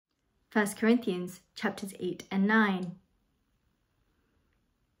1 Corinthians chapters 8 and 9.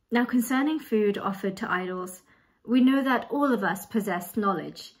 Now concerning food offered to idols, we know that all of us possess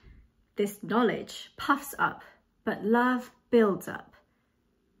knowledge. This knowledge puffs up, but love builds up.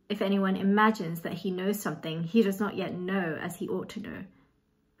 If anyone imagines that he knows something, he does not yet know as he ought to know.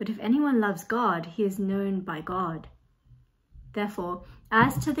 But if anyone loves God, he is known by God. Therefore,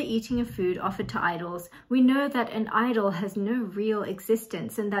 as to the eating of food offered to idols, we know that an idol has no real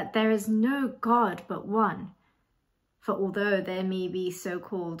existence and that there is no God but one. For although there may be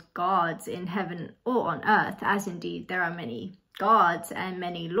so-called gods in heaven or on earth, as indeed there are many gods and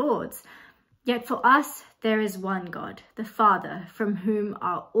many lords, yet for us there is one God, the Father, from whom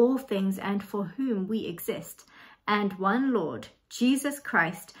are all things and for whom we exist, and one Lord, Jesus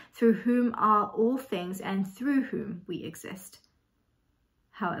Christ, through whom are all things and through whom we exist.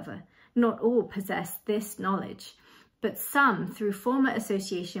 However, not all possess this knowledge, but some, through former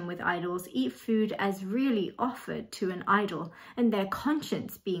association with idols, eat food as really offered to an idol, and their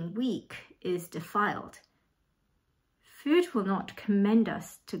conscience, being weak, is defiled. Food will not commend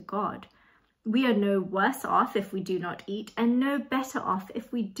us to God. We are no worse off if we do not eat, and no better off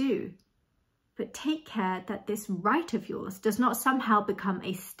if we do. But take care that this right of yours does not somehow become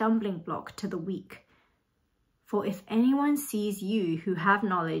a stumbling block to the weak. For if anyone sees you who have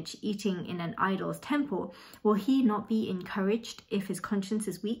knowledge eating in an idol's temple, will he not be encouraged, if his conscience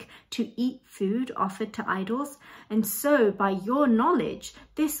is weak, to eat food offered to idols? And so, by your knowledge,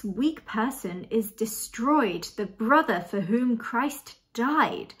 this weak person is destroyed, the brother for whom Christ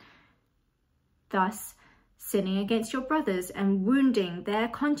died. Thus, sinning against your brothers and wounding their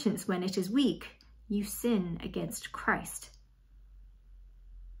conscience when it is weak, you sin against Christ.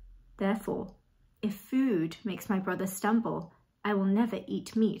 Therefore, if food makes my brother stumble, I will never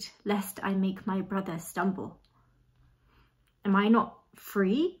eat meat, lest I make my brother stumble. Am I not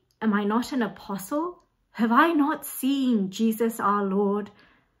free? Am I not an apostle? Have I not seen Jesus our Lord?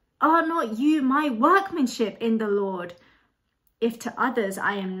 Are not you my workmanship in the Lord? If to others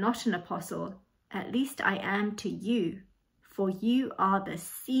I am not an apostle, at least I am to you, for you are the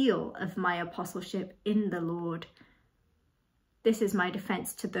seal of my apostleship in the Lord. This is my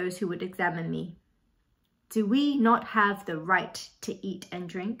defense to those who would examine me. Do we not have the right to eat and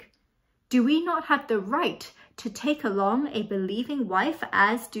drink? Do we not have the right to take along a believing wife,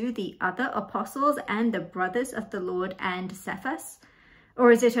 as do the other apostles and the brothers of the Lord and Cephas?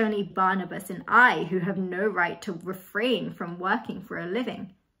 Or is it only Barnabas and I who have no right to refrain from working for a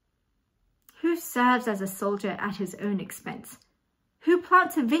living? Who serves as a soldier at his own expense? Who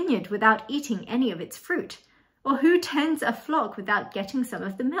plants a vineyard without eating any of its fruit? Or who tends a flock without getting some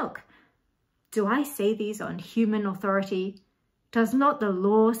of the milk? Do I say these on human authority? Does not the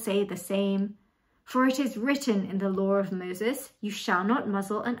law say the same? For it is written in the law of Moses, you shall not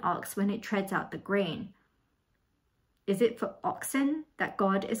muzzle an ox when it treads out the grain. Is it for oxen that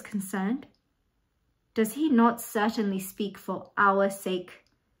God is concerned? Does he not certainly speak for our sake?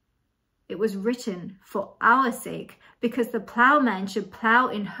 It was written for our sake, because the plowman should plow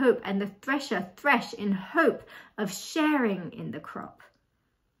in hope and the thresher thresh in hope of sharing in the crop.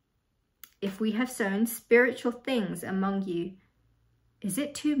 If we have sown spiritual things among you, is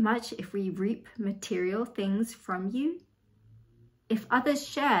it too much if we reap material things from you? If others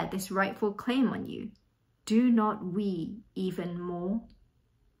share this rightful claim on you, do not we even more?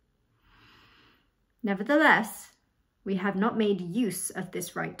 Nevertheless, we have not made use of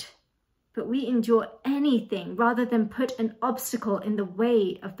this right, but we endure anything rather than put an obstacle in the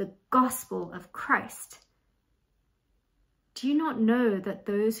way of the gospel of Christ. Do you not know that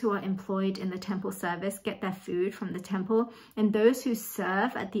those who are employed in the temple service get their food from the temple, and those who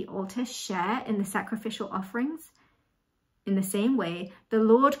serve at the altar share in the sacrificial offerings? In the same way, the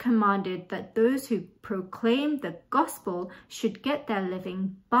Lord commanded that those who proclaim the gospel should get their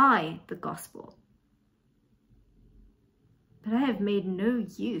living by the gospel. But I have made no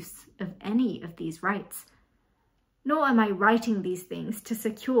use of any of these rights, nor am I writing these things to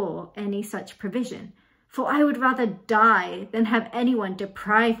secure any such provision. For I would rather die than have anyone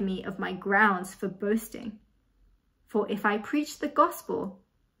deprive me of my grounds for boasting. For if I preach the gospel,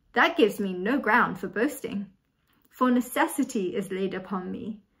 that gives me no ground for boasting. For necessity is laid upon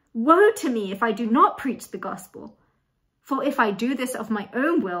me. Woe to me if I do not preach the gospel. For if I do this of my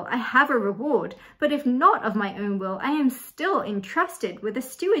own will, I have a reward. But if not of my own will, I am still entrusted with a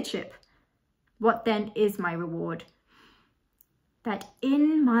stewardship. What then is my reward? That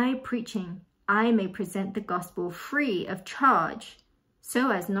in my preaching I may present the gospel free of charge,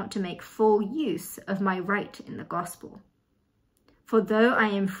 so as not to make full use of my right in the gospel. For though I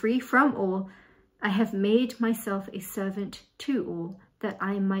am free from all, I have made myself a servant to all, that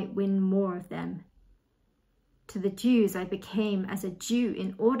I might win more of them. To the Jews I became as a Jew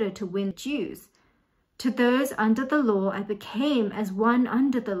in order to win Jews. To those under the law I became as one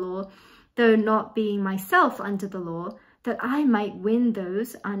under the law, though not being myself under the law, that I might win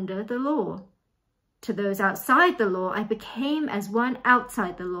those under the law. To those outside the law I became as one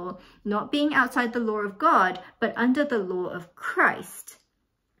outside the law, not being outside the law of God, but under the law of Christ,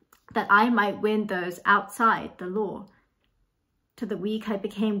 that I might win those outside the law. To the weak I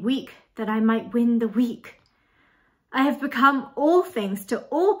became weak, that I might win the weak. I have become all things to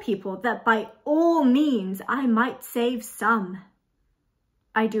all people, that by all means I might save some.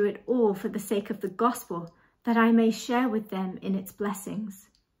 I do it all for the sake of the gospel, that I may share with them in its blessings.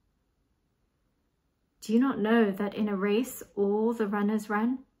 Do you not know that in a race all the runners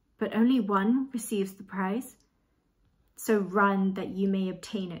run, but only one receives the prize? So run that you may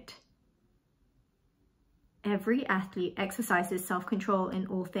obtain it. Every athlete exercises self-control in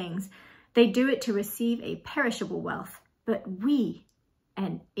all things. They do it to receive a perishable wealth, but we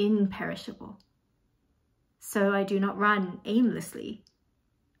an imperishable. So I do not run aimlessly.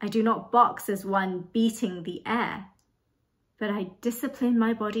 I do not box as one beating the air, but I discipline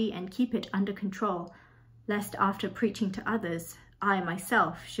my body and keep it under control, lest after preaching to others, I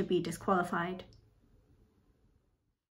myself should be disqualified.